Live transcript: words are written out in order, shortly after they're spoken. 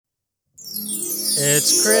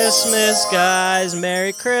It's Christmas, guys.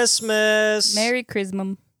 Merry Christmas. Merry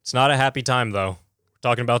Christmas. It's not a happy time, though. We're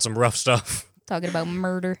talking about some rough stuff. Talking about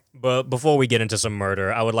murder. But before we get into some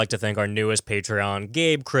murder, I would like to thank our newest Patreon,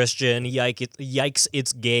 Gabe Christian. Yikes,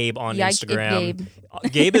 it's Gabe on Instagram.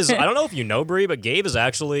 Gabe is, I don't know if you know, Brie, but Gabe is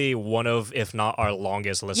actually one of, if not our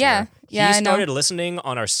longest listener. Yeah, he started listening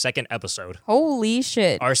on our second episode. Holy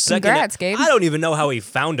shit. Our second. Congrats, Gabe. I don't even know how he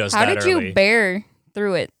found us How that did early. you bear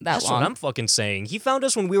through it that That's long? what I'm fucking saying. He found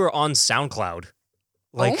us when we were on SoundCloud.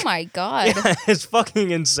 Oh my god. Yeah, it's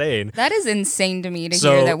fucking insane. That is insane to me to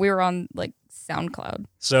hear that we were on like SoundCloud.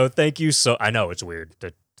 So thank you. So I know it's weird.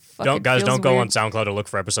 Don't go on SoundCloud to look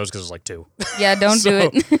for episodes because it's like 2. Yeah, don't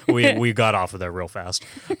do it. we got off of there real fast,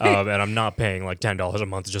 and I'm not paying like $10 a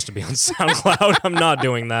month just to be on SoundCloud. I'm not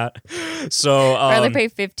doing that. So rather pay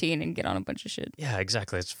 $15 and get on a bunch of shit. Yeah,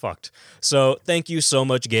 exactly. It's fucked. So thank you so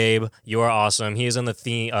much, Gabe. You are awesome. He is in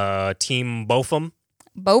the team Botham.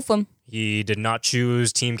 Botham. He did not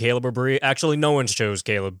choose Team Caleb or Bree. Actually, no one chose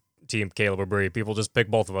Team Caleb or Bree. People just pick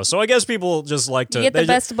both of us. So I guess people just like to... You get the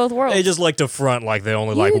best of both worlds. They just like to front like they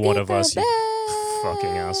only like one of us. You fucking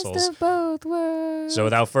assholes. of both worlds. So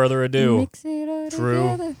without further ado, Mix it all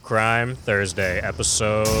True together. Crime Thursday,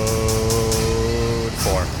 episode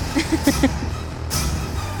 4.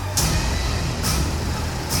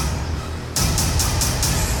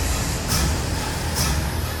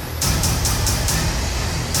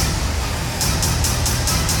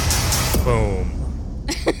 Boom.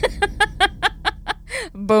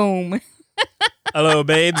 Boom. Hello,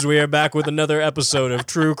 babes. We are back with another episode of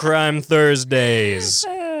True Crime Thursdays.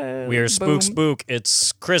 We are Boom. spook.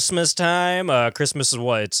 It's Christmas time. Christmas is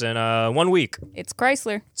what? It's in 1 week. It's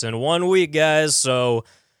Chrysler. It's in 1 week, guys. So,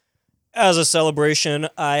 as a celebration,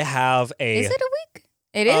 I have a... Is it a week?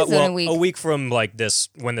 It is in a week. A week from like this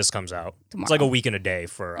when this comes out. Tomorrow. It's like a week and a day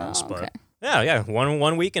for us, okay. but yeah,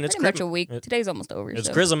 one week and it's Pretty much a week. Today's almost over. It's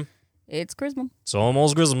so. Chrism. It's Christmas. It's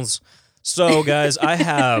almost Christmas. So, guys, I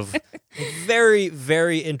have very,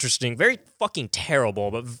 very interesting, very fucking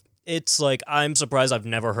terrible, but it's like I'm surprised I've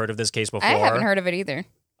never heard of this case before. I haven't heard of it either.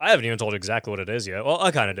 I haven't even told you exactly what it is yet. Well,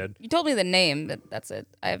 I kind of did. You told me the name, but that's it.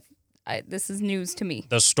 This is news to me.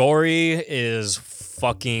 The story is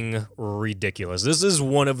fucking ridiculous. This is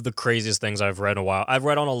one of the craziest things I've read in a while. I've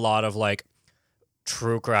read on a lot of like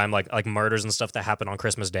true crime, like murders and stuff that happened on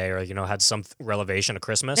Christmas Day, or had some relevation to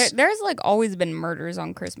Christmas. There's like always been murders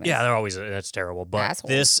on Christmas. Yeah, they're always. That's terrible. But Assholes.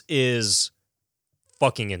 this is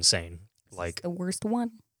fucking insane. Like the worst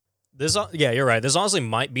one. this. Yeah, you're right. This honestly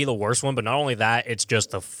might be the worst one. But not only that, it's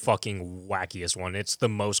just the fucking wackiest one. It's the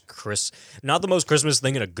most not the most Christmas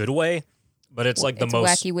thing in a good way, but it's like the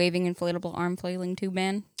most wacky waving inflatable arm flailing tube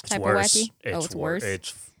man type worse. of wacky. It's worse.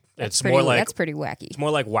 It's more like that's pretty wacky. It's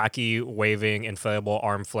more like wacky waving inflatable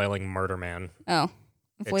arm flailing murder man. Oh,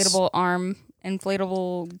 inflatable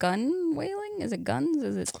gun whaling? Is it guns?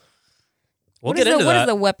 Is it? We'll get into that. What is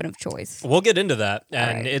the weapon of choice? We'll get into that,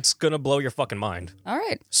 and right. it's gonna blow your fucking mind. All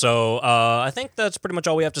right. So I think that's pretty much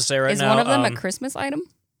all we have to say right now. Is one of them a Christmas item?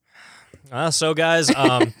 So guys,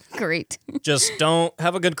 Great. just don't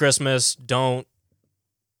have a good Christmas. Don't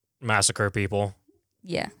massacre people.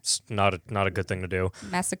 Yeah. It's not a good thing to do.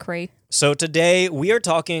 Massacre. So today we are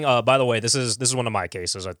talking. By the way, this is one of my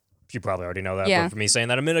cases. You probably already know that Yeah. for me saying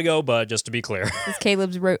that a minute ago, but just to be clear. It's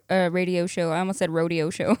Caleb's radio show. I almost said rodeo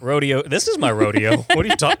show. Rodeo. This is my rodeo. What are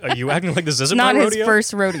you talking? Are you acting like this isn't Not my his rodeo?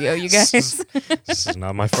 first rodeo, you guys. This is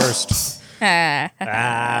not my first. So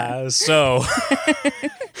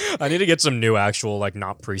I need to get some new actual like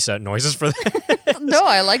not preset noises for that. No,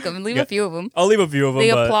 I like them. Leave a few of them. I'll leave a few of them.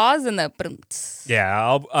 The but applause and the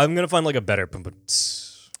yeah, I'm gonna find like a better.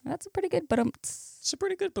 That's a pretty good It's a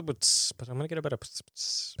pretty good, but I'm gonna get a better.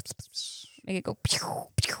 Make it go pew,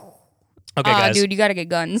 pew. Okay, guys. Dude, you gotta get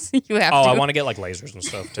guns. You have to. I want to get like lasers and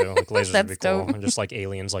stuff too. Like lasers would be That's cool. dope. And just like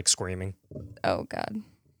aliens like screaming. Oh, God.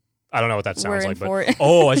 I don't know what that sounds We're in like, for but it.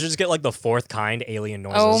 I should just get like the fourth kind alien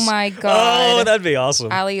noises. Oh, my God. Oh, that'd be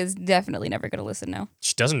awesome. Allie is definitely never gonna listen now.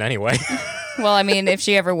 She doesn't anyway. Well, I mean, if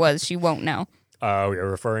she ever was, she won't now. We are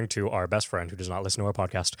referring to our best friend who does not listen to our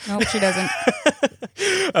podcast. Nope, she doesn't.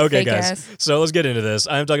 Okay, Fake guys. ass. So let's get into this.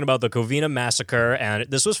 I'm talking about the Covina Massacre, and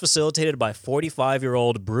this was facilitated by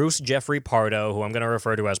 45-year-old Bruce Jeffrey Pardo, who I'm going to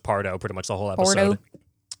refer to as Pardo pretty much the whole episode. Pardo?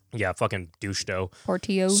 Yeah, fucking douche dough.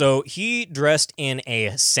 Portillo. So he dressed in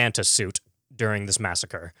a Santa suit during this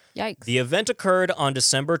massacre. Yikes. The event occurred on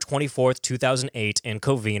December 24th, 2008 in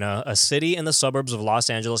Covina, a city in the suburbs of Los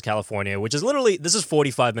Angeles, California, which is literally, this is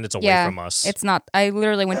 45 minutes away from us. It's not. I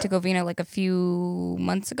literally went to Covina like a few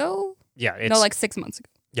months ago. Yeah, it's, No, like 6 months ago.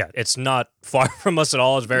 Yeah, it's not far from us at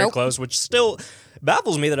all. It's very Nope. close, which still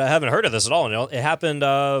baffles me that I haven't heard of this at all. You know, it happened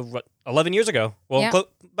 11 years ago. Well, Yeah.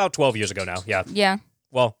 about 12 years ago now. Yeah. Yeah.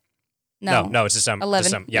 well, No. no, it's December. 11.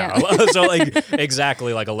 December. Yeah. So like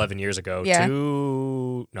exactly like 11 years ago. Yeah.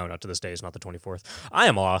 No, not to this day. It's not the 24th. I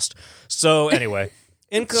am lost. So anyway,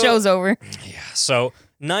 Show's over. So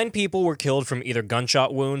 9 people were killed from either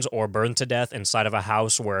gunshot wounds or burned to death inside of a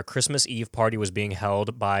house where a Christmas Eve party was being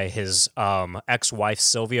held by his ex-wife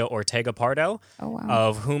Sylvia Ortega Pardo, Oh, wow.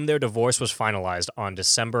 of whom their divorce was finalized on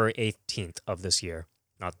December 18th of this year.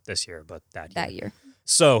 Not this year, but that year. That year.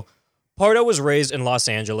 So, Pardo was raised in Los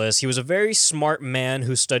Angeles. He was a very smart man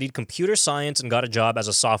who studied computer science and got a job as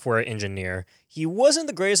a software engineer. He wasn't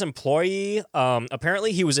the greatest employee.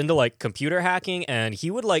 Apparently, he was into like computer hacking, and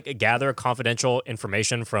he would like gather confidential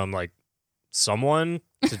information from like someone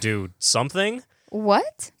to do something.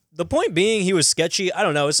 What? The point being, he was sketchy. I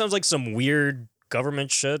don't know. It sounds like some weird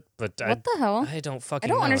government shit, but What the hell? I don't fucking.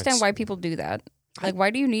 I don't know. understand It's- why people do that. Like, why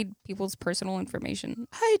do you need people's personal information?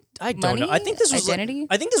 I don't know. Money? I think this was Identity?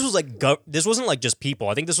 I think this was like this wasn't like just people.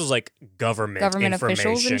 I think this was like government information.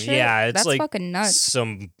 officials and shit? Yeah, it's That's like fucking nuts.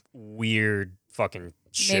 some weird fucking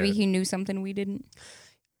shit. Maybe he knew something we didn't.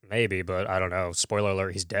 Maybe, but I don't know. Spoiler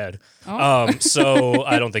alert: he's dead. Oh. So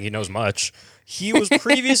I don't think he knows much. He was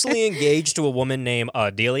previously engaged to a woman named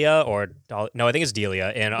Delia, no, I think it's Delia,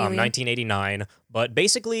 in Delia. 1989. But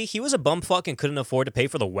basically, he was a bumfuck and couldn't afford to pay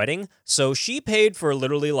for the wedding, so she paid for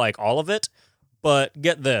literally like all of it. But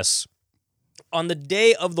get this: on the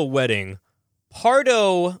day of the wedding,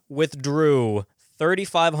 Pardo withdrew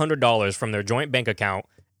 $3,500 from their joint bank account,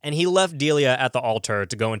 and he left Delia at the altar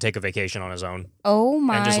to go and take a vacation on his own. Oh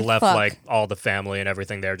my And just left fuck. like all the family and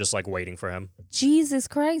everything there, just like waiting for him. Jesus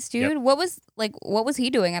Christ, dude. Yep. What was he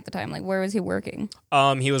doing at the time? Like, where was he working?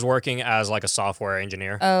 He was working as like a software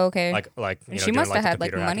engineer. Oh, okay. Like you know, she doing, must like, have the had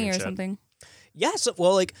like computer hacking money or and shit. something. Yeah, so,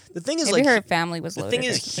 well, like the thing is, Maybe like her family was the loaded. thing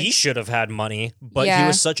or is, something. he should have had money, but he Yeah.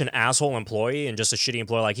 was such an asshole employee and just a shitty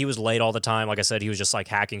employee. Like he was late all the time. Like I said, he was just like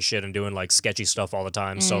hacking shit and doing like sketchy stuff all the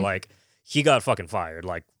time. So like he got fucking fired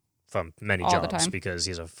like from many All the jobs time. because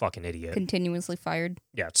he's a fucking idiot. Continuously fired.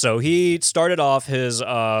 Yeah, so he started off his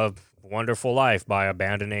wonderful life by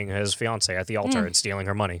abandoning his fiance at the altar and stealing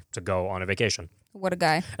her money to go on a vacation. What a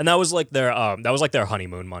guy. And that was like their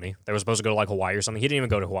honeymoon money. They were supposed to go to like Hawaii or something. He didn't even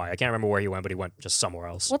go to Hawaii. I can't remember where he went, but he went just somewhere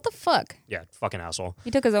else. What the fuck? Yeah, fucking asshole.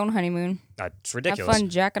 He took his own honeymoon. That's Have ridiculous. fun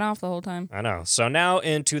jacking off the whole time. I know. So now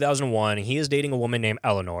in 2001, he is dating a woman named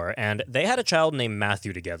Eleanor, and they had a child named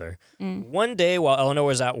Matthew together. One day while Eleanor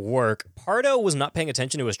was at work, Pardo was not paying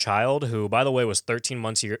attention to his child, who, by the way, was 13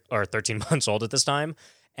 months old at this time,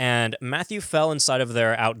 and Matthew fell inside of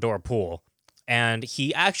their outdoor pool. And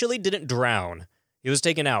he actually didn't drown. He was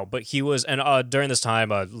taken out, but he was, and during this time,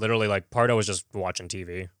 literally, like, Pardo was just watching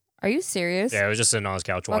TV. Are you serious? Yeah, he was just sitting on his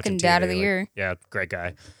couch watching Fucking TV. dad of the like- year. Yeah, great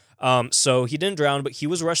guy. So he didn't drown, but he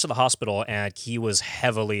was rushed to the hospital, and he was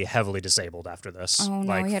heavily, heavily disabled after this. Oh, no,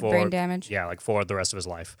 like, he had brain damage. Yeah, like for the rest of his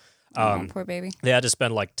life. Oh, poor baby. They had to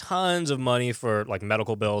spend like tons of money for like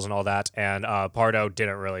medical bills and all that, and Pardo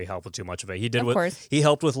didn't really help with too much of it. He did Of course. he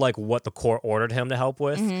helped with like what the court ordered him to help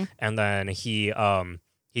with, and then he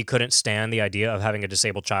couldn't stand the idea of having a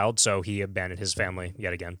disabled child, so he abandoned his family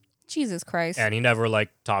yet again. Jesus Christ. And he never like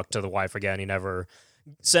talked to the wife again. He never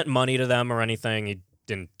sent money to them or anything. He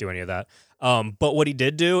didn't do any of that. But what he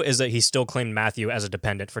did do is that he still claimed Matthew as a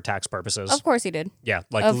dependent for tax purposes. Of course he did. Yeah,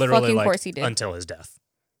 like Of literally fucking like course he did. until his death.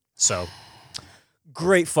 So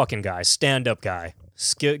great fucking guy, stand up guy.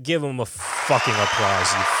 Give him a fucking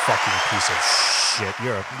applause, you fucking piece of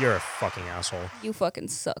shit. You're a fucking asshole. You fucking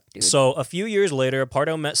suck, dude. So a few years later,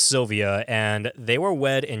 Pardo met Sylvia, and they were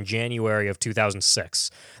wed in January of 2006.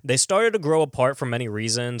 They started to grow apart for many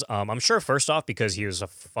reasons. I'm sure first off because he was a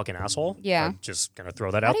fucking asshole. Yeah. I'm just gonna throw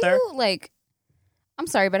that how out do there. you, like, I'm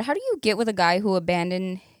sorry, but how do you get with a guy who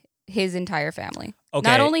abandoned his entire family? Okay.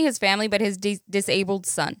 Not only his family, but his disabled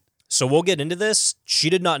son. So we'll get into this. She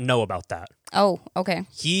did not know about that. Oh, okay.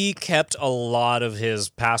 He kept a lot of his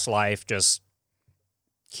past life just.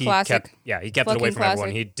 He Classic. kept it away Fucking from everyone.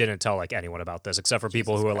 classic. He didn't tell like anyone about this, except for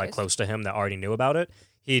people Jesus who were like Christ. close to him that already knew about it.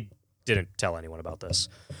 He didn't tell anyone about this.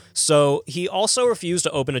 So he also refused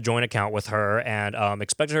to open a joint account with her and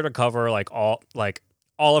expected her to cover all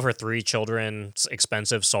of her 3 children's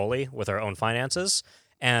expenses solely with her own finances.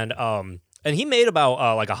 And he made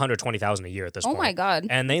about like $120,000 a year at this Oh point. my God.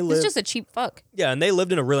 And they He's lived just a cheap fuck. and they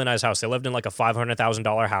lived in a really nice house. They lived in like a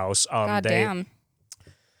 $500,000 house. God damn.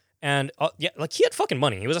 And like he had fucking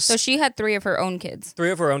money. He was a So she had 3 of her own kids.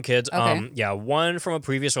 3 of her own kids. Okay. 1 from a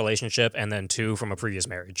previous relationship and then 2 from a previous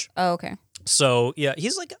marriage. Oh, okay. So yeah,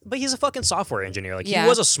 but he's a fucking software engineer. Like Yeah. he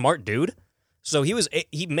was a smart dude. So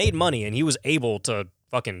he made money and he was able to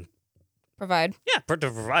fucking Provide. to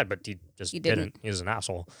provide, but he just He didn't. didn't. He was an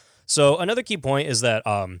asshole. So another key point is that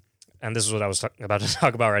and this is what I was about to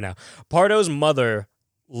talk about right now. Pardo's mother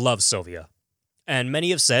loves Sylvia. And many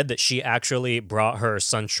have said that she actually brought her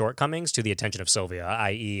son's shortcomings to the attention of Sylvia,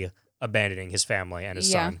 i.e., abandoning his family and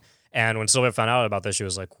his Yeah. son. And when Sylvia found out about this, she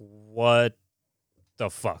was like, "What the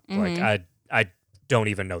fuck? Mhm. Like, I don't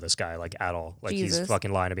even know this guy like at all. Like, he's Jesus.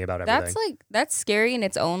 fucking lying to me about everything." That's like that's scary in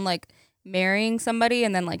its own. Like marrying somebody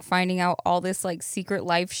and then like finding out all this like secret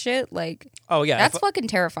life shit. Like Oh yeah, that's fucking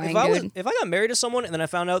terrifying, dude. if I got married to someone and then I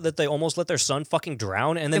found out that they almost let their son fucking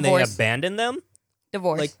drown and then Divorce. they abandoned them,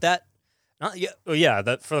 Divorce. like that. Yeah,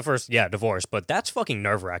 that for the first, divorce, but that's fucking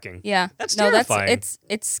nerve wracking. yeah, That's no, terrifying.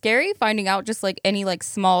 it's scary finding out just like any like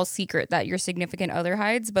small secret that your significant other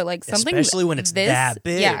hides, but like something Especially when it's that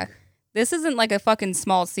big. Yeah, this isn't like a fucking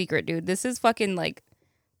small secret, dude. This is fucking like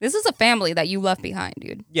this is a family that you left behind,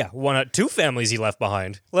 dude. Yeah, two families he left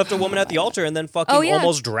behind. Left a woman at the altar and then fucking Oh, yeah.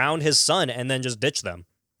 almost drowned his son and then just ditched them.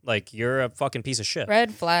 Like, you're a fucking piece of shit.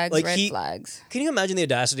 Red flags, Like, red he- flags. Can you imagine the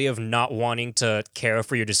audacity of not wanting to care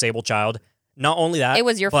for your disabled child? Not only that, It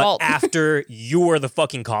was your but fault. after you were the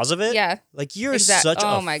fucking cause of it. Yeah, Like, you're exactly. such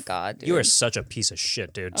Oh a my god, dude. you are such a piece of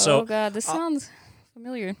shit, dude. Oh So god, this sounds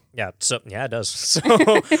familiar. yeah, it does. So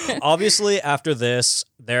obviously after this,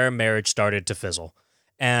 their marriage started to fizzle.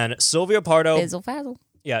 And Sylvia Pardo, Fizzle fazzle.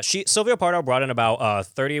 Sylvia Pardo brought in about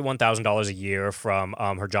 $31,000 a year from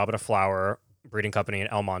her job at a flower breeding company in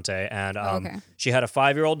El Monte, and Okay. she had a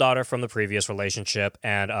 5-year-old daughter from the previous relationship,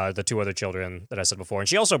 and the 2 other children that I said before. And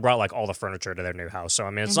she also brought like all the furniture to their new house. So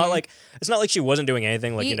I mean, it's not like she wasn't doing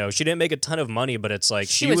anything. Like she didn't make a ton of money, but it's like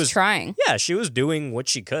She was trying. Yeah, she was doing what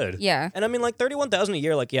she could. Yeah. And I mean, like 31,000 a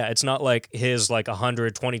year. Like it's not like his like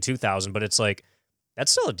 122,000, but it's like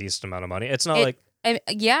that's still a decent amount of money. It's not like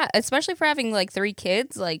Yeah, especially for having like 3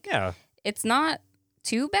 kids, like yeah. it's not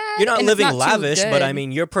too bad. You're not and it's living not too lavish, but good. I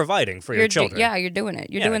mean, you're providing for your You're children. you're doing it.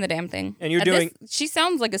 You're Yeah. doing the damn thing. And you're At doing- she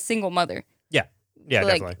sounds like a single mother. Yeah,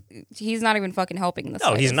 like definitely. he's not even fucking helping in the No,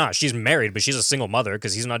 he's slightest. not. She's married, but she's a single mother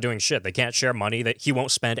because he's not doing shit. They can't share money. That he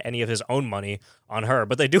won't spend any of his own money on her,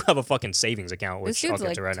 but they do have a fucking savings account, This which I'll dude's get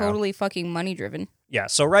like to right now. totally fucking money driven. Yeah.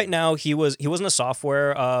 So right now he wasn't a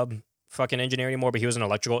software fucking engineer anymore, but he was an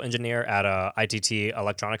electrical engineer at ITT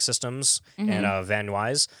Electronic Systems in Van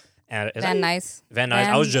Nuys. And is Van that- Nuys. Van Nuys.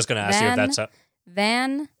 I was just gonna ask you if that's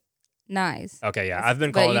Van Nuys. okay. Yeah, I've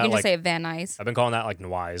been But calling you that can just like say Van Nuys. I've been calling that like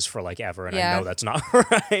Nuys for like ever, and I Yeah. know that's not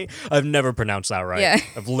right. I've never pronounced that right. Yeah.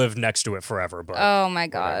 I've lived next to it forever, but Oh my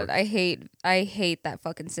god, whatever. I hate that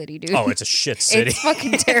fucking city, dude. oh, it's a shit city. It's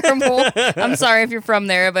fucking terrible. I'm sorry if you're from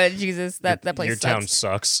there, but Jesus, that place Your sucks. town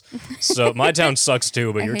sucks. So my town sucks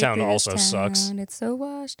too, but I your hate town this also sucks. town. It's so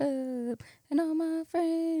washed up, and all my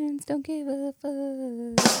friends don't give a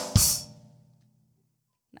fuck.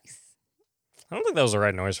 Nice. I don't think that was the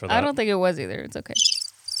right noise for that. I don't think it was either. It's okay.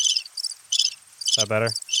 Is that better?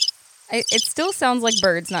 It still sounds like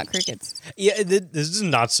birds, not crickets. Yeah, this does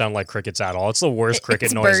not sound like crickets at all. It's the worst cricket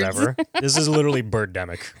It's noise birds. ever. This is literally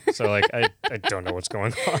birdemic. So like I don't know what's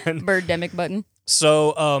going on. Birdemic button.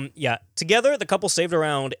 So together the couple saved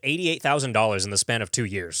around $88,000 in the span of 2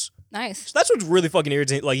 years. Nice. So that's what's really fucking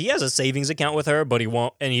irritating. Like he has a savings account with her, but he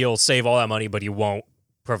won't, and he'll save all that money, but he won't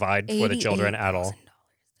provide for the children at all.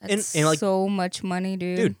 That's And, like- so much money,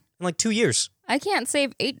 dude. Dude, in like 2 years. I can't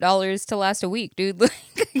save $8 to last a week, dude. Like,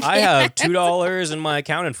 I have $2 in my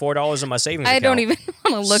account and $4 in my savings I account. don't even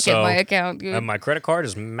want to look at So, my account, dude. And my credit card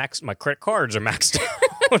is max. My credit cards are maxed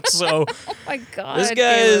out. So Oh my god. this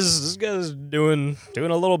guy's doing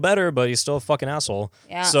a little better, but he's still a fucking asshole.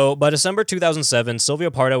 Yeah. So by December 2007, Sylvia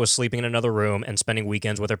Pardo was sleeping in another room and spending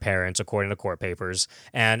weekends with her parents, according to court papers.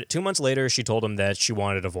 And 2 months later, she told him that she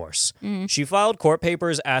wanted a divorce. She filed court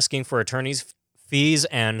papers asking for attorney's fees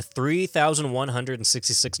and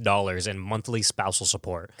 $3,166 in monthly spousal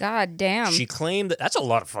support. God damn. She claimed that's a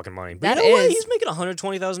lot of fucking money. But That you know what? is. He's making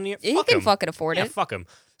 $120,000 a year. he Fuck can him. fucking afford Yeah, it. fuck him.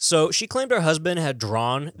 So she claimed her husband had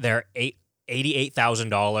drawn their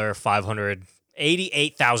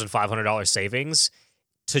 $88,500 savings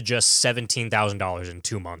to just $17,000 in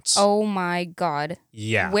 2 months. Oh my god.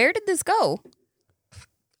 Yeah. Where did this go?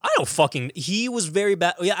 I don't fucking. He was very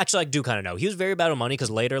bad. Yeah, actually, I do kind of know. He was very bad on money because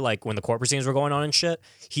later, like when the court proceedings were going on and shit,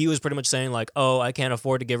 he was pretty much saying like, "Oh, I can't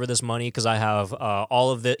afford to give her this money because I have all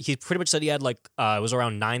of the." He pretty much said he had like it was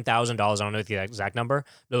around $9,000. I don't know the exact number.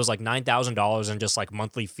 But it was like $9,000 in just like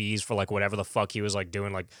monthly fees for like whatever the fuck he was like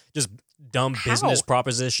doing, like just dumb business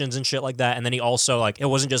propositions and shit like that. And then he also like it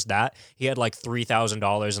wasn't just that. He had like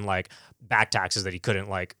 $3,000 in like back taxes that he couldn't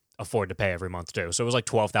like afford to pay every month too. So it was like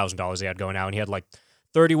 $12,000 he had going out, and he had like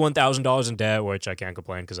 $31,000 in debt, which I can't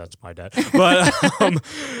complain because that's my debt. But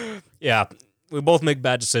yeah, we both make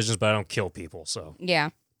bad decisions, but I don't kill people. So Yeah.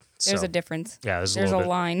 There's a difference. Yeah, there's a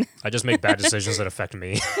line. I just make bad decisions that affect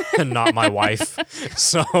me and not my wife.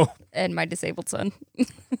 So And my disabled son.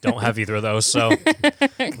 don't have either of those. So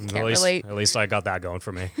Can't relate. at least I got that going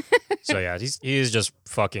for me. So yeah, he's just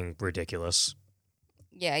fucking ridiculous.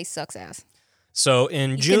 Yeah, he sucks ass. So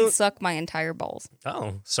in He June, can suck my entire balls.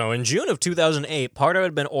 so in June of 2008, Pardo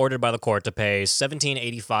had been ordered by the court to pay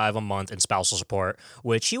 $17.85 a month in spousal support,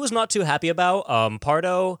 which he was not too happy about.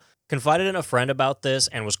 Pardo confided in a friend about this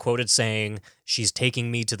and was quoted saying, "She's taking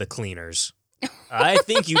me to the cleaners." I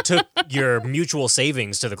think you took your mutual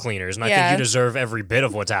savings to the cleaners, and I think you deserve every bit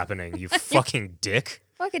of what's happening, you fucking dick.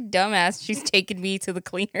 Fucking dumbass. She's taking me to the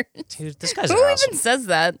cleaners. Dude, this guy's Who an even asshole. says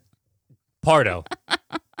that? Pardo.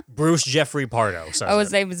 Bruce Jeffrey Pardo says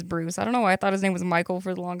His name is Bruce. I don't know why I thought his name was Michael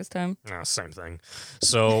for the longest time. Same thing.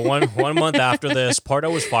 So one month after this,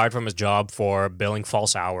 Pardo was fired from his job for billing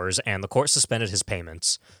false hours, and the court suspended his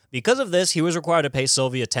payments. Because of this, he was required to pay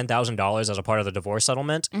Sylvia $10,000 as a part of the divorce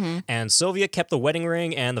settlement, and Sylvia kept the wedding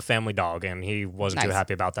ring and the family dog, and he wasn't too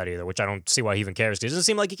happy about that either, which I don't see why he even cares, because it doesn't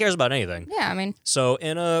seem like he cares about anything. Yeah, I mean. So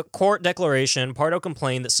in a court declaration, Pardo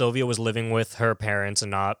complained that Sylvia was living with her parents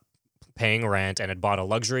and not paying rent, and had bought a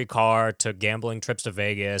luxury car, took gambling trips to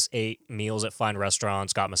Vegas, ate meals at fine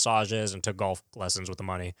restaurants, got massages, and took golf lessons with the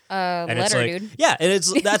money. And Letter, it's like, dude. yeah, and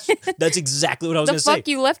that's exactly what I was going to say.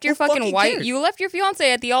 You left your Who fucking wife. cared? You left your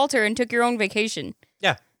fiance at the altar and took your own vacation.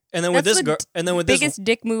 Yeah. And then with That's this girl, and then with biggest this,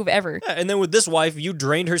 dick move ever. yeah, and then with this wife, you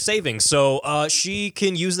drained her savings, so she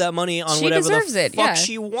can use that money on She whatever deserves the it. fuck Yeah.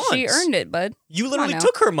 she wants. She earned it, bud. You Come on literally now.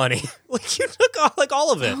 took her money. Like you took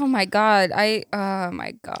all of it. Oh my god. Oh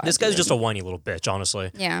my god. This guy's dude. just a whiny little bitch,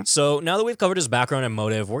 honestly. Yeah. So now that we've covered his background and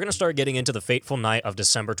motive, we're going to start getting into the fateful night of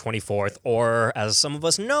December 24th, or as some of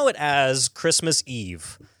us know it as, Christmas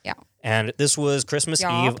Eve. Yeah. And this was Christmas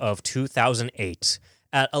Yeah. Eve of 2008.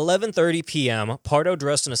 At 11:30 p.m., Pardo,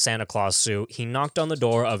 dressed in a Santa Claus suit, he knocked on the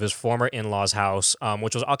door of his former in-laws' house,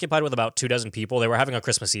 which was occupied with about 24 people. They were having a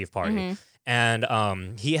Christmas Eve party.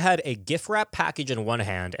 And he had a gift wrap package in one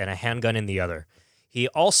hand and a handgun in the other. He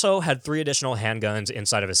also had 3 additional handguns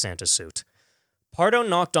inside of his Santa suit. Pardo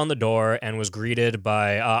knocked on the door and was greeted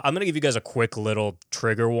by, I'm going to give you guys a quick little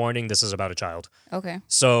trigger warning. This is about a child. Okay.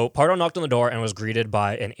 So Pardo knocked on the door and was greeted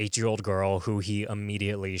by an 8-year-old girl who he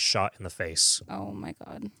immediately shot in the face. Oh my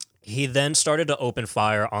god. He then started to open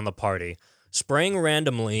fire on the party, spraying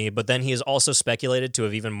randomly, but then he is also speculated to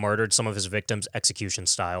have even murdered some of his victims execution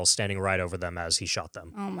style, standing right over them as he shot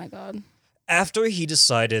them. Oh my god. After he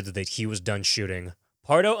decided that he was done shooting,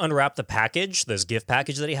 Pardo unwrapped the package, this gift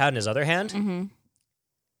package that he had in his other hand. Mm-hmm.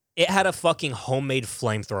 It had a fucking homemade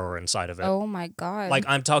flamethrower inside of it. Oh my god. Like,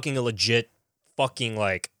 I'm talking a legit fucking,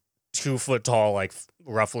 like, 2 foot tall, like,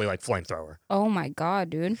 roughly, like, flamethrower. Oh my god,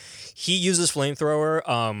 dude. He uses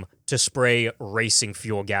flamethrower to spray racing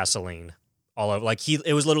fuel gasoline all over. Like,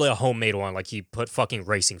 it was literally a homemade one. Like, he put fucking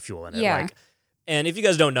racing fuel in it. Yeah. Like, and if you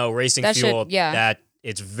guys don't know, racing That fuel, shit, yeah. that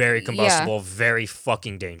it's very combustible, very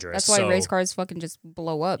fucking dangerous. That's why So- race cars fucking just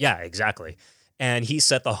blow up. Yeah, exactly. And he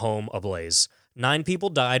set the home ablaze. 9 people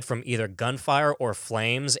died from either gunfire or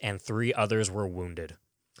flames, and 3 others were wounded.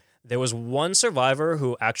 There was one survivor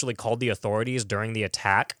who actually called the authorities during the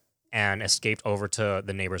attack and escaped over to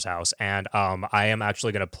the neighbor's house. And I am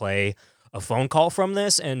actually going to play a phone call from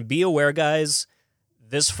this. And be aware, guys,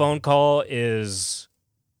 this phone call it's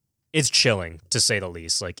chilling, to say the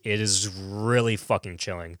least. Like, it is really fucking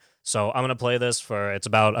chilling. So I'm going to play this it's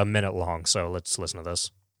about a minute long. So let's listen to this.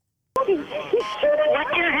 What's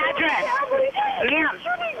your address?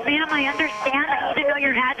 Ma'am, I understand. I need to know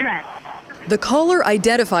your address. The caller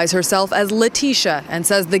identifies herself as Letitia and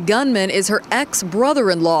says the gunman is her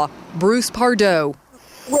ex-brother-in-law, Bruce Pardo.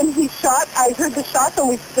 When he shot, I heard the shots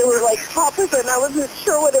and they were like poppers and I wasn't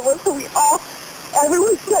sure what it was, so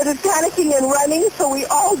everyone started panicking and running, so we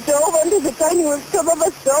all dove under the dining room. Some of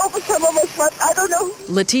us dove, some of us left, I don't know.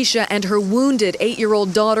 Letitia and her wounded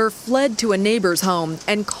 8-year-old daughter fled to a neighbor's home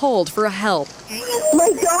and called for help. My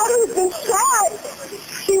daughter's been shot.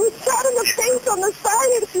 She was shot in the face on the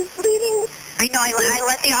side and she's bleeding. I know. I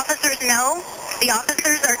let the officers know. The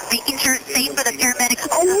officers are making sure it's safe for the paramedics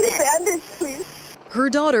to I come need a in. bandage, please. Her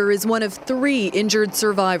daughter is one of 3 injured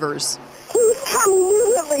survivors. Please come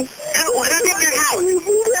immediately. Who's in your house?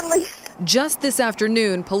 Immediately. Just this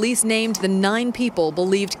afternoon, police named the 9 people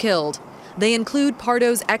believed killed. They include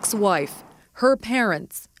Pardo's ex-wife, her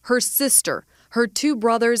parents, her sister, her 2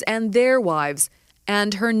 brothers and their wives,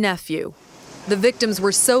 and her nephew. The victims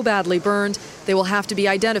were so badly burned, they will have to be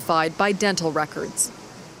identified by dental records.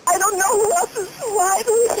 I don't know who else is alive.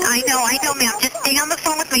 I know, ma'am. Just stay on the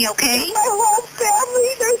phone with me, okay? My whole family,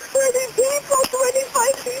 there's 30 people,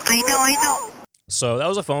 25 people. I know. So that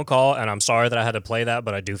was a phone call, and I'm sorry that I had to play that,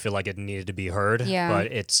 but I do feel like it needed to be heard. Yeah. But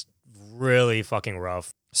it's really fucking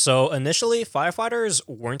rough. So initially, firefighters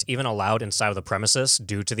weren't even allowed inside of the premises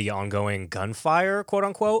due to the ongoing gunfire, quote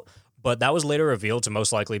unquote. But that was later revealed to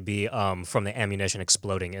most likely be from the ammunition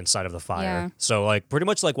exploding inside of the fire. Yeah. So, like, pretty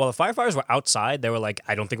much like while the firefighters were outside, they were like,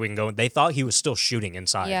 I don't think we can go in. They thought he was still shooting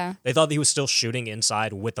inside. Yeah. They thought he was still shooting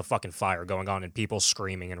inside with the fucking fire going on and people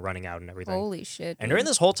screaming and running out and everything. Holy shit. And during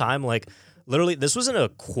this whole time, like, literally, this was in a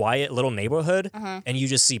quiet little neighborhood, Uh-huh. and you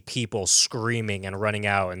just see people screaming and running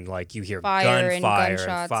out, and, like, you hear Fire and gunfire and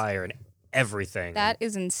gunshots. fire and everything. That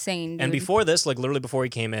is insane, dude. And before this, like, literally before he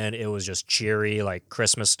came in, it was just cheery, like,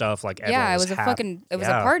 Christmas stuff. Like, everyone yeah, it was was a happy. it was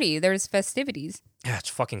Yeah. a party. There was festivities. Yeah, it's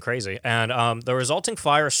fucking crazy. And the resulting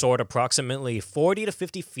fire soared approximately 40 to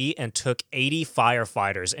 50 feet and took 80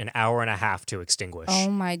 firefighters an hour and a half to extinguish. Oh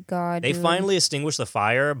my god. They dude. finally extinguished the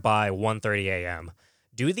fire by 1:30 a.m.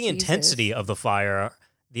 Due to the Jesus. intensity of the fire,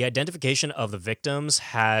 the identification of the victims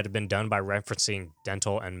had been done by referencing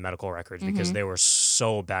dental and medical records Mm-hmm. because they were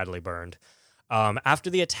so badly burned. After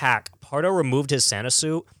the attack, Pardo removed his Santa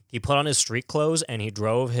suit, he put on his street clothes, and he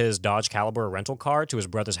drove his Dodge Caliber rental car to his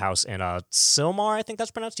brother's house in Sylmar, I think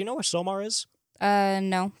that's pronounced. Do you know where Sylmar is?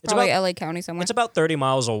 No. It's Probably about- LA County somewhere. It's about 30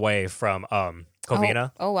 miles away from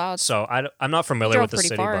Covina. Oh wow. So I'm not familiar drove with the pretty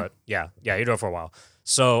city, far. but yeah, he drove for a while.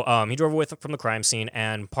 So he drove away from the crime scene,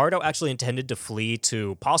 and Pardo actually intended to flee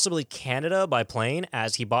to possibly Canada by plane,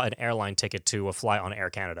 as he bought an airline ticket to a flight on Air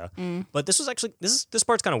Canada. But this was actually this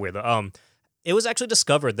part's kind of weird though. It was actually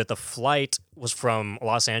discovered that the flight was from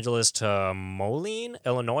Los Angeles to Moline,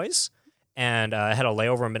 Illinois, and had a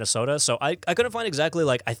layover in Minnesota. So I couldn't find exactly,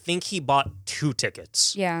 like, I think he bought 2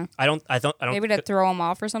 tickets. Yeah. I don't Maybe to throw him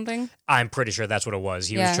off or something. I'm pretty sure that's what it was.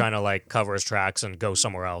 He was Yeah. trying to, like, cover his tracks and go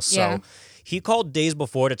somewhere else. Yeah. So he called days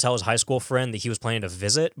before to tell his high school friend that he was planning to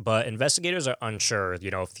visit, but investigators are unsure,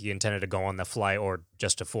 if he intended to go on the flight or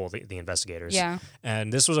just to fool the investigators. Yeah.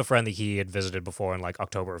 And this was a friend that he had visited before in, like,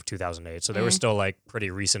 October of 2008. So they were still, like, pretty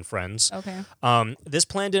recent friends. Okay. This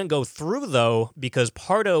plan didn't go through, though, because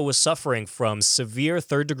Pardo was suffering from severe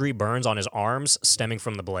third-degree burns on his arms stemming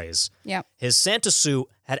from the blaze. Yeah. His Santa suit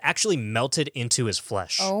had actually melted into his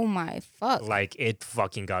flesh. Oh my fuck. Like, it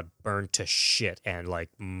fucking got burned to shit and, like,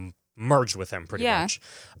 merged with him pretty Yeah. much.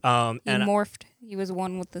 He And morphed. He was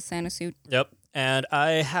one with the Santa suit. Yep. And I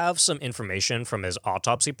have some information from his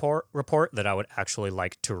autopsy report that I would actually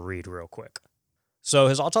like to read real quick. So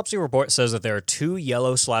his autopsy report says that there are 2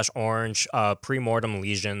 yellow/orange premortem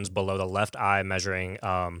lesions below the left eye measuring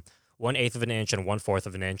 1/8 of an inch and 1/4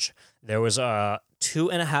 of an inch. There was a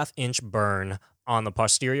 2.5-inch burn on the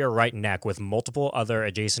posterior right neck with multiple other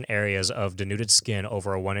adjacent areas of denuded skin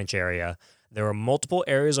over a 1-inch area. There were multiple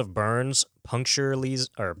areas of burns, puncture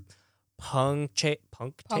or punctate?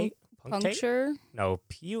 Puncture? No,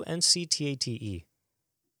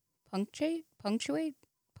 Punctate.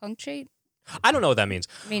 Punctuate? I don't know what that means.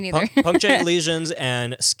 Me neither. Punctate lesions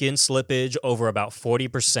and skin slippage over about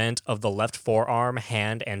 40% of the left forearm,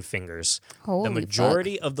 hand, and fingers. Holy The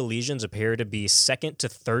majority of the lesions appear to be 2nd to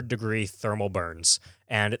 3rd degree thermal burns,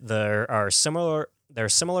 and there are similar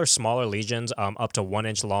smaller lesions up to 1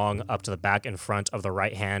 inch long up to the back and front of the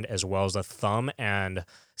right hand, as well as the thumb and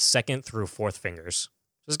 2nd through 4th fingers.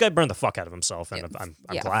 This guy burned the fuck out of himself, and I'm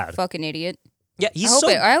yeah, glad. Fucking idiot. Yeah, he's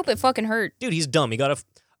I hope it fucking hurt. dude, he's dumb.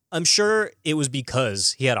 I'm sure it was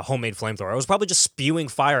because he had a homemade flamethrower. It was probably just spewing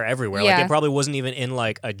fire everywhere. Like, Yeah. it probably wasn't even in,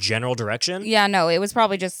 like, a general direction. Yeah, no, it was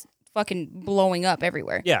probably just fucking blowing up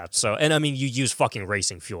everywhere. Yeah, so, and I mean, you use fucking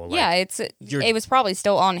racing fuel. Like, Yeah, you're- it was probably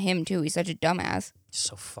still on him too. He's such a dumbass.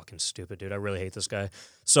 so fucking stupid, dude. I really hate this guy.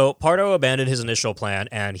 So, Pardo abandoned his initial plan,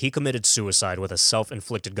 and he committed suicide with a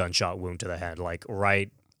self-inflicted gunshot wound to the head. Like,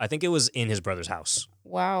 I think it was in his brother's house.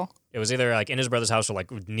 Wow. It was either, like, in his brother's house or, like,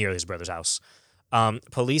 near his brother's house.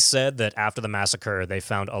 Police said that after the massacre, they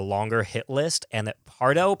found a longer hit list and that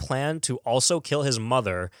Pardo planned to also kill his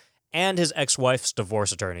mother and his ex-wife's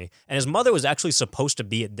divorce attorney. And his mother was actually supposed to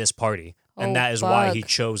be at this party. And Oh, that is why he fuck.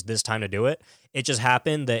 chose this time to do it. It just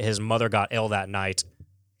happened that his mother got ill that night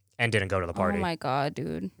and didn't go to the party. Oh my god,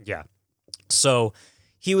 dude. Yeah. So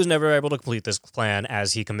he was never able to complete this plan,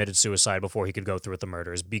 as he committed suicide before he could go through with the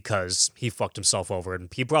murders because he fucked himself over. And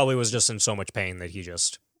he probably was just in so much pain that he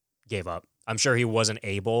just gave up. I'm sure he wasn't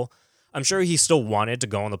able. I'm sure he still wanted to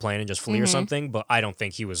go on the plane and just flee or something, but I don't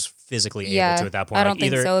think he was physically able to at that point. I Like, don't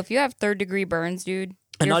think either, so. If you have 3rd-degree burns, dude.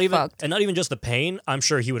 And You're not even fucked. and not even just the pain. I'm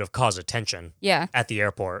sure he would have caused attention Yeah. at the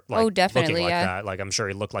airport. Like, Oh, definitely, looking like yeah. that. Like, I'm sure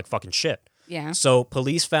he looked like fucking shit. Yeah. So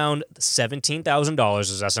police found $17,000.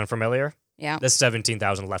 Does that sound familiar? Yeah. That's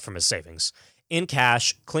 $17,000 left from his savings in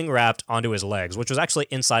cash, cling wrapped onto his legs, which was actually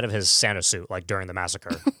inside of his Santa suit. Like during the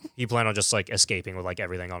massacre, he planned on just like escaping with like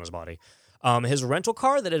everything on his body. His rental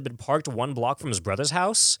car that had been parked 1 block from his brother's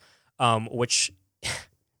house, which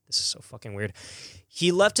this is so fucking weird.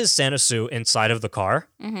 He left his Santa suit inside of the car,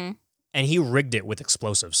 Mm-hmm. and he rigged it with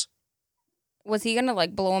explosives. Was he gonna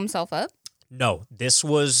like blow himself up? No, this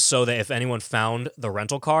was so that if anyone found the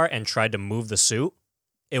rental car and tried to move the suit,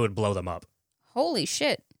 it would blow them up. Holy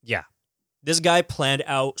shit. Yeah. This guy planned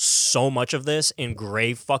out so much of this in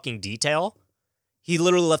grave fucking detail. He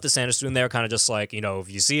literally left the Santa suit in there, kind of just like, if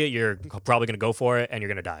you see it, you're probably going to go for it and you're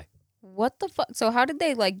going to die. What the fuck? So how did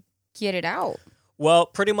they like get it out? Well,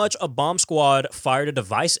 pretty much a bomb squad fired a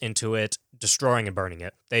device into it, destroying and burning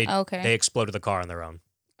it. They exploded the car on their own.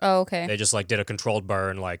 Oh, okay. They just like did a controlled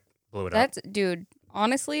burn, like blew it up. That's dude.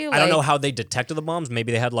 Honestly, like, I don't know how they detected the bombs.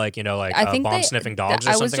 Maybe they had like, I think bomb sniffing dogs or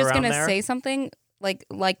I was something just around gonna there. say something like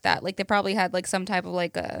that. Like they probably had like some type of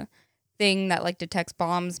like a thing that like detects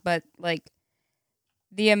bombs, but like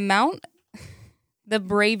the amount, the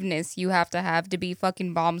braveness you have to be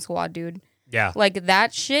fucking bomb squad, dude. Yeah. Like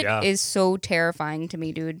that shit Yeah. is so terrifying to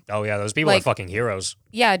me, dude. Oh yeah, those people are Like- fucking heroes.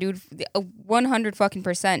 Yeah, dude, 100 fucking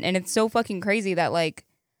percent. And it's so fucking crazy that like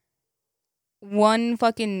one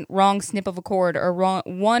fucking wrong snip of a cord or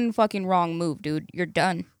one fucking wrong move, dude, you're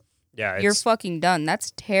done. Yeah, You're fucking done.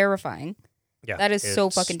 That's terrifying. yeah, That is so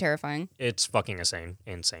it's- fucking terrifying. It's fucking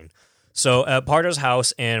insane. So at Pardo's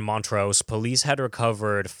house in Montrose, police had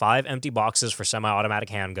recovered 5 empty boxes for semi-automatic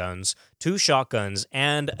handguns, 2 shotguns,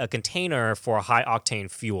 and a container for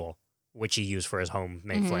high-octane fuel, which he used for his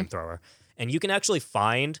homemade flamethrower. And you can actually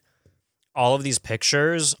find all of these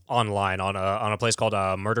pictures online on a place called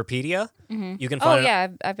Murderpedia. You can Oh find yeah,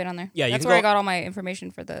 I've been on there. Yeah, you that's can where I go- got all my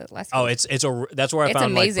information for the last. Oh, case. that's where I It's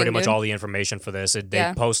found like amazing, pretty much dude. all the information for this. They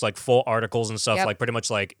Yeah. post like full articles and stuff, Yep. like pretty much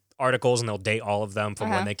like articles, and they'll date all of them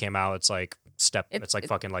from when Uh-huh. they came out. It's like it's like It-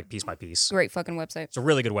 fucking like piece by piece. great fucking website. It's a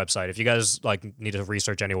really good website. If you guys like need to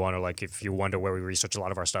research anyone, or like if you wonder where we research a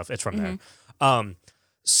lot of our stuff, it's from there.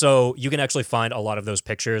 So you can actually find a lot of those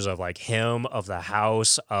pictures of like him, of the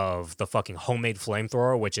house, of the fucking homemade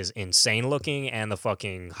flamethrower, which is insane looking, and the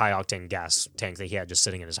fucking high octane gas tank that he had just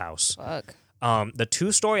sitting in his house. Fuck. The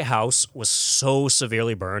 2-story house was so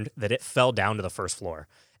severely burned that it fell down to the first floor,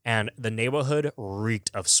 and the neighborhood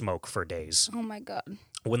reeked of smoke for days. Oh my god.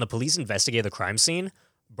 When the police investigated the crime scene,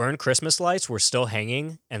 burned Christmas lights were still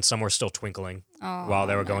hanging and some were still twinkling while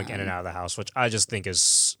they were going in and out of the house, which I just think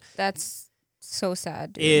is... That's so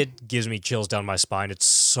sad, dude. It gives me chills down my spine. It's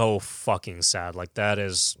so fucking sad. Like,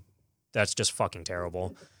 that's just fucking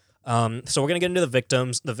terrible. So we're going to get into the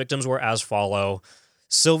victims. The victims were as follow.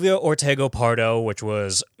 Sylvia Ortega Pardo, which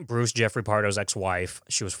was Bruce Jeffrey Pardo's ex-wife.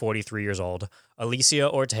 She was 43 years old. Alicia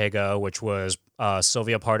Ortega, which was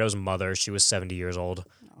Sylvia Pardo's mother. She was 70 years old.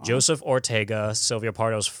 Joseph Ortega, Sylvia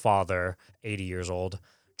Pardo's father, 80 years old.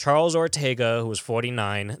 Charles Ortega, who was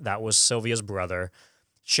 49. That was Sylvia's brother.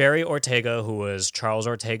 Sherry Ortega, who was Charles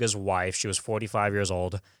Ortega's wife. She was 45 years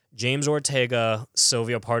old. James Ortega,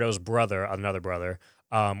 Sylvia Pardo's brother, another brother,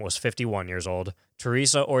 was 51 years old.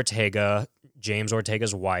 Teresa Ortega, James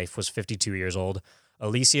Ortega's wife, was 52 years old.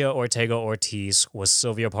 Alicia Ortega Ortiz was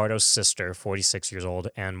Sylvia Pardo's sister, 46 years old.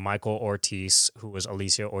 And Michael Ortiz, who was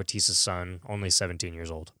Alicia Ortiz's son, only 17 years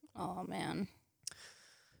old. Oh man.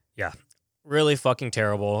 Yeah, really fucking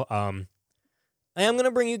terrible. I am going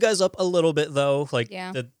to bring you guys up a little bit, though, like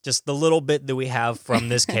Yeah. just the little bit that we have from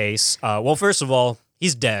this case. Well, first of all,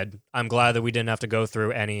 he's dead. I'm glad that we didn't have to go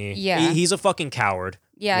through any... Yeah. He's a fucking coward.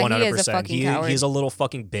 Yeah, 100%. he is a fucking coward. He's a little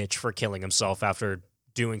fucking bitch for killing himself after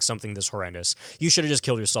doing something this horrendous. You should have just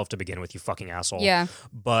killed yourself to begin with, you fucking asshole. Yeah.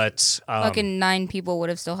 But... Fucking 9 people would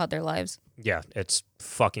have still had their lives. yeah, it's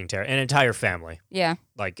fucking terrible. An entire family. Yeah.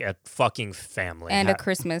 Like, a fucking family. And a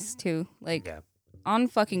Christmas too. Like Yeah. on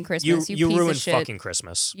fucking Christmas, you piece ruined of shit. fucking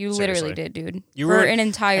Christmas. You Seriously. literally did, dude. You for ruined- an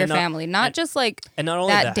entire and not- family, not and- just like And not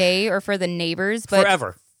only that day or for the neighbors, but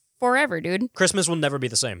forever. forever, dude. Christmas will never be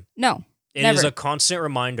the same. No, It is never. a constant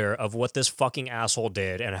reminder of what this fucking asshole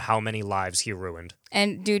did and how many lives he ruined.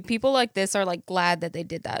 And dude, people like this are like glad that they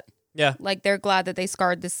did that. Yeah. Like they're glad that they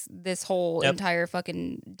scarred this whole Yep. entire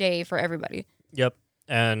fucking day for everybody. Yep.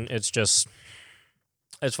 And it's just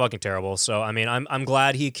It's fucking terrible. So I mean, I'm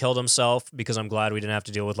glad he killed himself because I'm glad we didn't have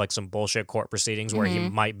to deal with like some bullshit court proceedings where he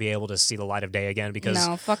might be able to see the light of day again because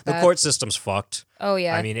No, fuck the that. court system's fucked. Oh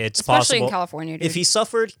yeah. I mean, it's especially possible in California, dude. if he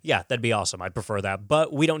suffered, yeah, that'd be awesome. I'd prefer that,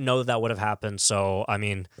 but we don't know that would have happened. So I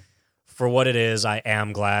mean, for what it is, I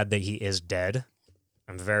am glad that he is dead.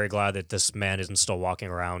 I'm very glad that this man isn't still walking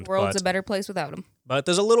around. World's but, a better place without him. but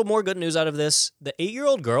there's a little more good news out of this. The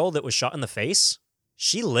 8-year-old girl that was shot in the face,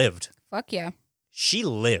 she lived. Fuck yeah. She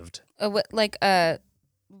lived.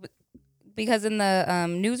 Because in the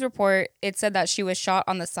news report it said that she was shot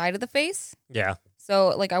on the side of the face. Yeah. So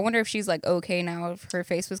like I wonder if she's like okay now if her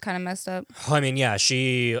face was kind of messed up. I mean, yeah,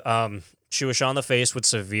 she was shot in the face with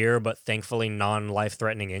severe but thankfully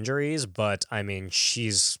non-life-threatening injuries. But I mean,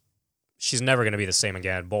 she's never going to be the same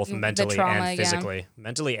again, both The mentally trauma, and physically.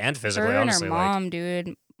 Mentally and physically, Her and honestly. her like, mom,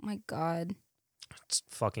 dude. My God. it's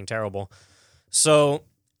fucking terrible. So,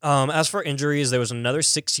 as for injuries, there was another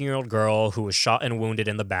 16-year-old girl who was shot and wounded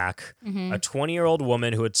in the back. Mm-hmm. A 20-year-old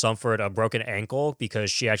woman who had suffered a broken ankle because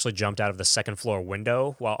she actually jumped out of the second-floor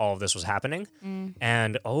window while all of this was happening.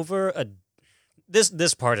 And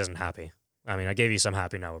this part isn't happy. I mean, I gave you some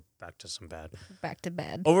happy, now we're back to some bad. Back to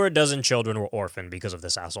bed. Over a dozen children were orphaned because of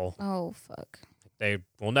this asshole. Oh fuck. They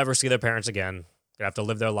will never see their parents again. They have to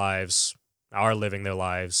live their lives, are living their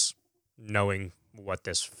lives, knowing what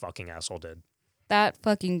this fucking asshole did. That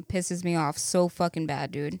fucking pisses me off so fucking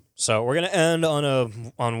bad, dude. So we're gonna end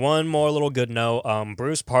on one more little good note.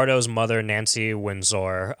 Bruce Pardo's mother, Nancy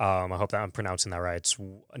Windsor. I hope that I'm pronouncing that right. It's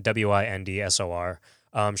Windsor.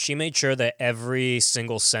 She made sure that every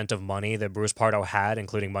single cent of money that Bruce Pardo had,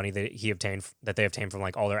 including money that they obtained from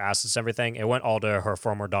like all their assets, everything, it went all to her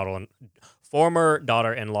former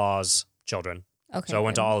daughter-in-law's children. Okay. So it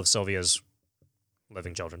went to good. all of Sylvia's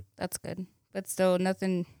living children. That's good. But still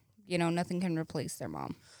nothing can replace their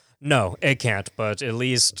mom. No, it can't. But at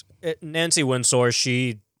least Nancy Windsor,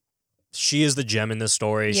 she is the gem in this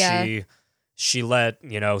story. Yeah. She let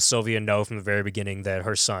Sylvia know from the very beginning that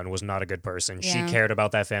her son was not a good person. Yeah. She cared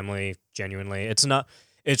about that family genuinely.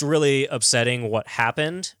 It's really upsetting what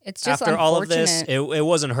happened. It's just after all of this. unfortunate. It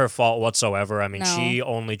wasn't her fault whatsoever. I mean, No. she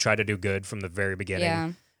only tried to do good from the very beginning.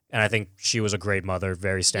 Yeah. And I think she was a great mother,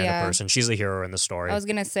 very stand-up Yeah. person. She's the hero in the story. I was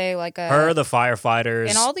gonna say like Her, the firefighters.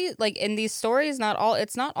 and all these like in these stories,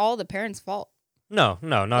 it's not all the parents' fault. No,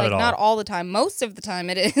 not like at all. not all the time. Most of the time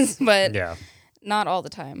it is, but Yeah. not all the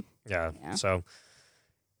time. Yeah. Yeah. So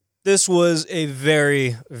this was a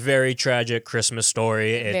very, very tragic Christmas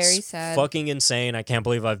story. It's Very sad. fucking insane. I can't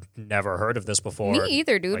believe I've never heard of this before. Me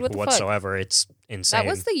either, dude. Like, What the fuck? whatsoever. It's insane. That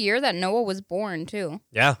was the year that Noah was born too.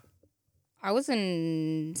 Yeah. I was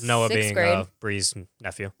in Noah 6th being grade. Bree's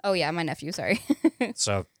nephew. Oh yeah, my nephew. Sorry.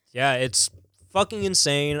 So yeah, it's fucking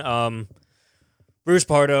insane. Bruce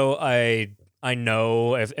Pardo, I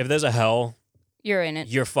know if there's a hell, You're in it.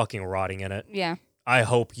 you're fucking rotting in it. Yeah. I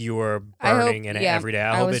hope you are I hope- burning in it yeah, every day.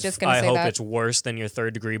 I was just gonna I say hope that. it's worse than your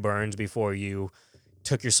 3rd-degree burns before you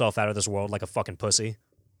took yourself out of this world like a fucking pussy.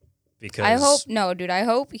 Because I hope no, dude. I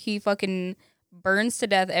hope he fucking burns to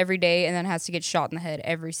death every day and then has to get shot in the head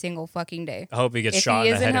every single fucking day. I hope he gets If shot he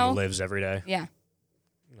in the is in head hell- and lives every day. Yeah.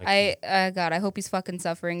 Like, God, I hope he's fucking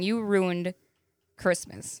suffering. You ruined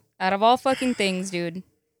Christmas. Out of all fucking things, dude.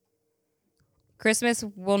 Christmas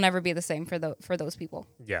will never be the same for those people.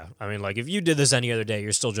 yeah, I mean, like if you did this any other day,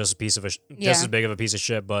 you're still just just Yeah. as big of a piece of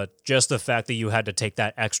shit. But just the fact that you had to take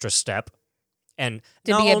that extra step, and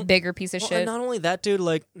To not be a on- bigger piece of well, shit. and not only that, dude.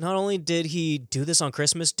 Like, not only did he do this on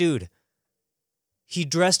Christmas, dude, he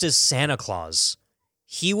dressed as Santa Claus.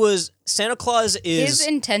 Santa Claus is His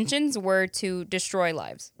intentions were to destroy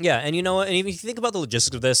lives. yeah, and you know what? And even if you think about the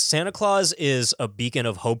logistics of this, Santa Claus is a beacon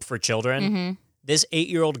of hope for children. Mm-hmm. This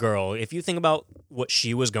 8-year-old girl, if you think about what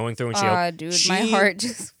she was going through when Dude, my heart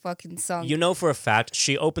just fucking sunk. You know for a fact,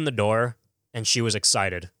 she opened the door and she was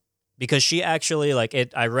excited. Because she actually,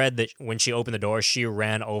 I read that when she opened the door, she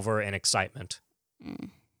ran over in excitement.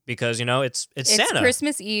 Because, it's it's Santa.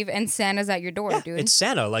 Christmas Eve and Santa's at your door, Yeah, dude. it's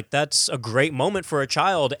Santa. Like, that's a great moment for a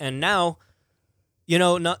child. And now,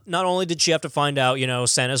 not only did she have to find out,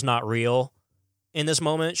 Santa's not real in this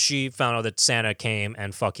moment, she found out that Santa came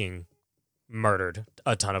and fucking murdered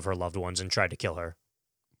a ton of her loved ones and tried to kill her.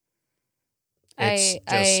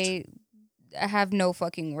 I have no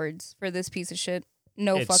fucking words for this piece of shit.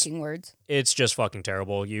 No It's- fucking words. It's just fucking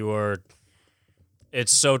terrible.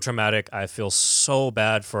 It's so traumatic. I feel so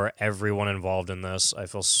bad for everyone involved in this. I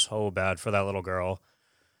feel so bad for that little girl.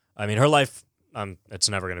 I mean, her life, it's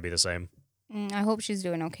never going to be the same. I hope she's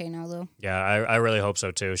doing okay now, though. Yeah, I really hope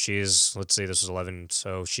so too. She's, let's see, this is 11,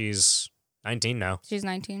 so she's 19 now. She's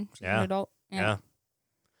 19. She's Yeah. an adult. Yeah.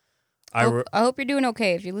 I hope you're doing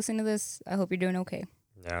okay. If you listen to this, I hope you're doing okay.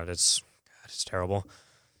 Yeah, it's terrible.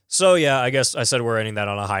 So yeah, I guess I said we're ending that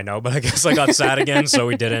on a high note, but I guess I got sad again, so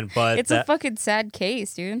we didn't. But It's a fucking sad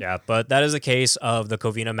case, dude. yeah, but that is a case of the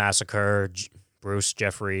Covina massacre. Bruce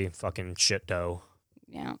Jeffrey, fucking shit dough.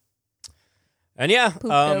 Yeah. And yeah, Poop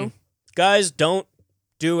dough. guys, don't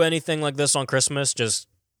do anything like this on Christmas. Just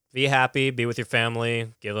be happy, be with your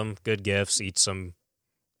family, give them good gifts, eat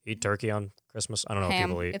turkey on Christmas. I don't know Ham. if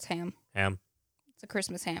people eat It's ham. ham. It's a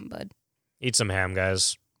Christmas ham, bud. Eat some ham,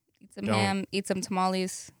 guys. Eat some Don't. ham. Eat some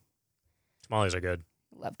tamales. Tamales are good.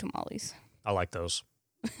 Love tamales. I like those.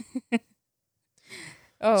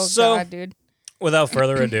 Oh, So- God, dude. Without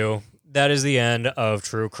further ado, that is the end of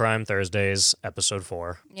True Crime Thursdays, episode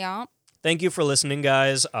 4. Yeah. Thank you for listening,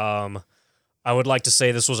 guys. I would like to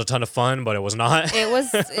say this was a ton of fun, but it was not. It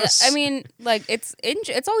was, I mean, like,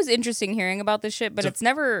 it's always interesting hearing about this shit, but it's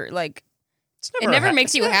never, like, It's it never a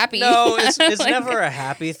makes you happy. No, it's Like, never a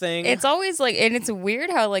happy thing. It's always, like, and it's weird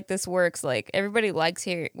how, like, this works. Like, everybody likes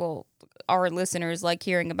hearing, well, our listeners like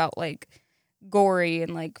hearing about, like, gory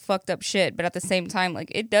and, like, fucked up shit, but at the same time,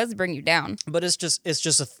 like, it does bring you down. But it's just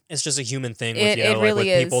a human thing with It like really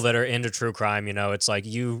with people is. that are into true crime. You know, it's like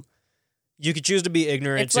you could choose to be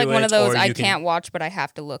ignorant It's to like it, one of those or I you can, can't watch, but I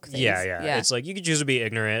have to look things. Yeah. It's like you could choose to be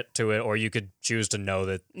ignorant to it, or you could choose to know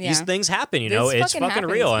that these Yeah. things happen. You This know, it's fucking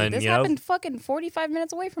happens, real, dude. and this you know, happened fucking 45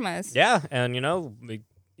 minutes away from us. yeah, and you know.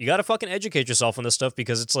 You gotta fucking educate yourself on this stuff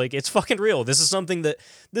because it's like it's fucking real. This is something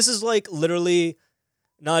this is like literally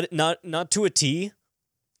not to a T,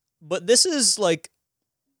 but this is like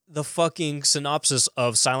the fucking synopsis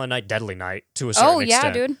of Silent Night, Deadly Night to a certain Oh, yeah,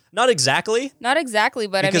 extent. dude. Not exactly, Not exactly,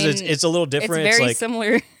 but because I mean, it's a little different. It's very like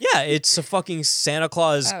similar. yeah, it's a fucking Santa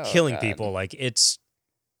Claus Oh, killing God. people. Like it's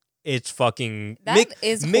fucking That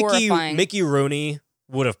is horrifying. Mickey Rooney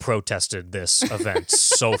would have protested this event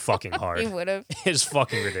so fucking He hard. would have. It's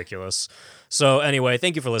fucking ridiculous. So anyway,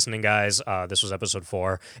 thank you for listening, guys. This was episode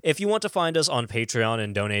 4. If you want to find us on Patreon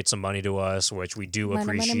and donate some money to us, which we do Money,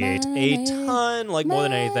 appreciate money, a ton, like more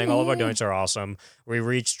than anything, all of our money. donates are awesome. We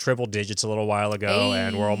reached triple digits a little while ago,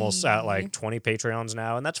 and we're almost at like 20 Patreons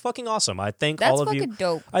now, and that's fucking awesome. I thank That's all of you. fucking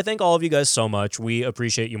dope. I thank all of you guys so much. We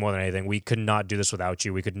appreciate you more than anything. We could not do this without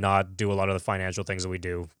you. We could not do a lot of the financial things that we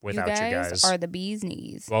do without you guys. are the bee's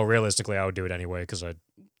knees. Well, realistically, I would do it anyway because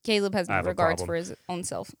Caleb has I no have a regards problem. for his own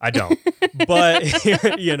self. I don't. But,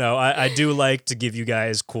 you know, I do like to give you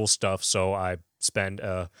guys cool stuff, so I spend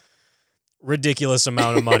a ridiculous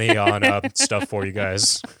amount of money on stuff for you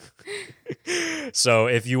guys. So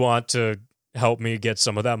if you want to help me get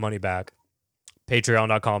some of that money back,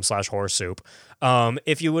 patreon.com/horrorsoup.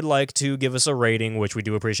 If you would like to give us a rating, which we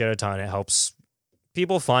do appreciate a ton, it helps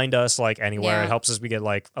people find us like anywhere. Yeah. It helps us we get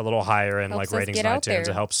like a little higher in Helps like us ratings get on out iTunes. there.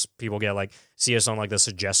 It helps people get like see us on like the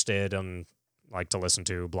suggested and like to listen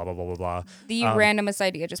to blah blah blah blah blah. The randomest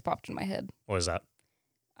idea just popped in my head. What is that?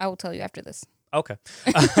 I will tell you after this. Okay.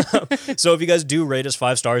 So if you guys do rate us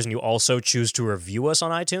 5 stars and you also choose to review us on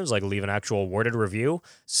iTunes, like leave an actual worded review,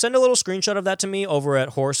 send a little screenshot of that to me over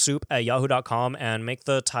at horrorsoup@yahoo.com and make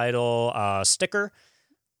the title sticker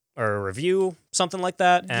or a review, something like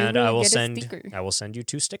that, You and will I will get a send sticker.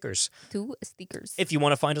 2 stickers. 2 stickers. If you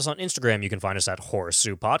want to find us on Instagram, you can find us at Horror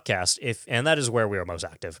Soup Podcast. And that is where we are most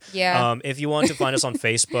active. Yeah. If you want to find us on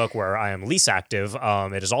Facebook, where I am least active,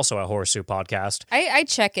 it is also at Horror Soup Podcast. I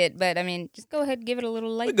check it, but I mean, just go ahead and give it a little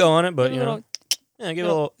We like. go on it, but Give it you a know, little, yeah, give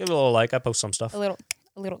it a little like. I post some stuff. a little.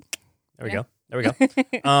 There we yeah. go. There we go.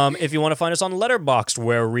 If you want to find us on Letterboxd,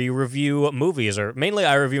 where we review movies, or mainly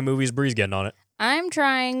I review movies. Bree's getting on it. I'm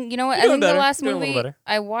trying. You know what? You're I doing think the better. last You're doing a movie little better.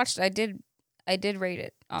 I watched, I did rate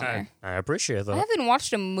it on there. I appreciate I that. haven't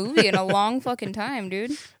watched a movie in a long fucking time,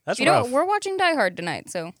 dude. That's You know, rough. we're watching Die Hard tonight,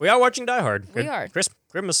 so We are watching Die Hard. We are.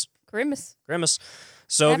 Grimace. Grimace.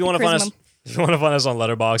 So if Happy you want to find us, Christmas. if you want to find us on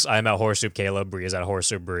Letterboxd, I'm at Horror Soup Caleb. Bree is at Horror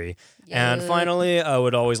Soup Bree. And Yeah. finally, I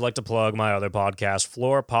would always like to plug my other podcast,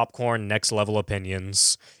 Floor Popcorn Next Level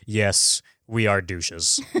Opinions. Yes, we are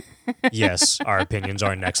douches. Yes, our opinions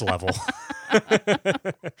are next level.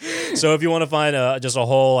 So if you want to find just a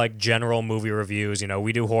whole like general movie reviews, you know,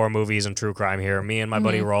 we do horror movies and true crime here. Me and my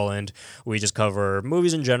buddy Roland, we just cover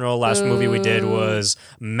movies in general. Last movie we did was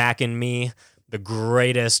Mac and Me, the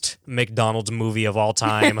greatest McDonald's movie of all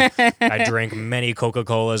time. I drank many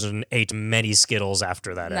Coca-Colas and ate many Skittles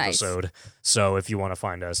after that Nice. episode. So if you want to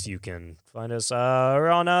find us, you can find us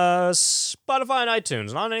on Spotify and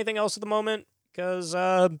iTunes. Not anything else at the moment because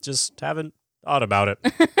just haven't thought about it.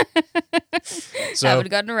 So, Haven't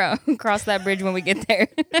gotten around. Cross that bridge when we get there.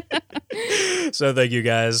 so thank you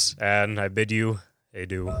guys, and I bid you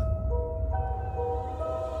adieu.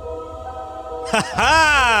 Ha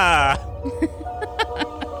ha!